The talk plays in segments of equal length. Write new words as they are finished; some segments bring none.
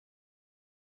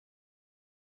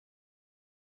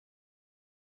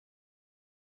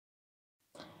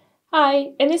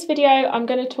Hi, in this video I'm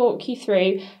going to talk you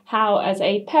through how as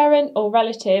a parent or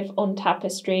relative on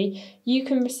Tapestry you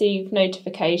can receive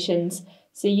notifications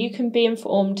so you can be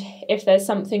informed if there's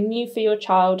something new for your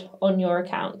child on your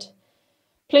account.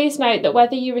 Please note that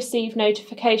whether you receive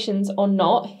notifications or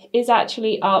not is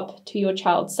actually up to your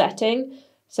child's setting,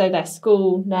 so their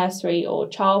school, nursery or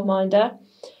childminder.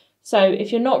 So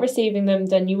if you're not receiving them,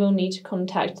 then you will need to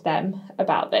contact them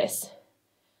about this.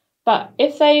 But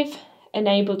if they've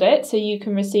enabled it so you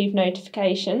can receive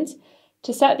notifications,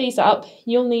 to set these up,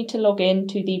 you'll need to log in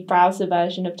to the browser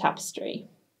version of Tapestry.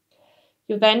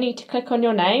 You'll then need to click on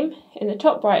your name in the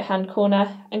top right hand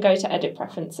corner and go to Edit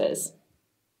Preferences.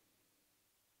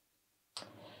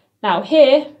 Now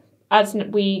here, as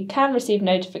we can receive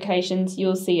notifications,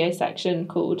 you'll see a section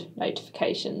called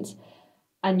Notifications,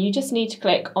 and you just need to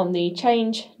click on the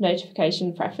Change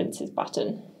Notification Preferences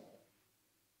button.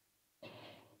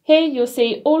 Here you'll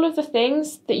see all of the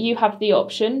things that you have the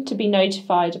option to be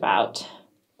notified about.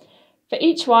 For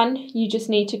each one, you just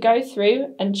need to go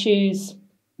through and choose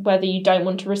whether you don't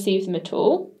want to receive them at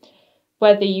all,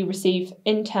 whether you receive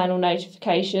internal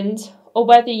notifications, or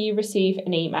whether you receive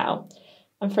an email.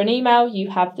 And for an email, you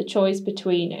have the choice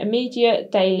between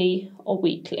immediate, daily, or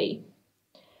weekly.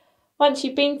 Once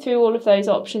you've been through all of those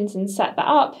options and set that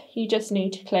up, you just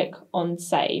need to click on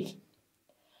Save.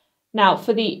 Now,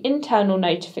 for the internal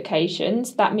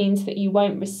notifications, that means that you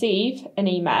won't receive an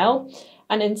email,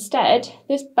 and instead,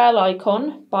 this bell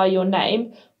icon by your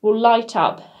name will light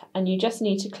up, and you just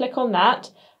need to click on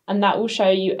that, and that will show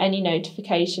you any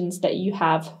notifications that you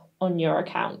have on your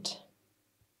account.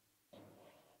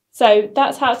 So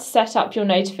that's how to set up your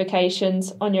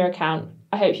notifications on your account.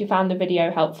 I hope you found the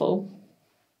video helpful.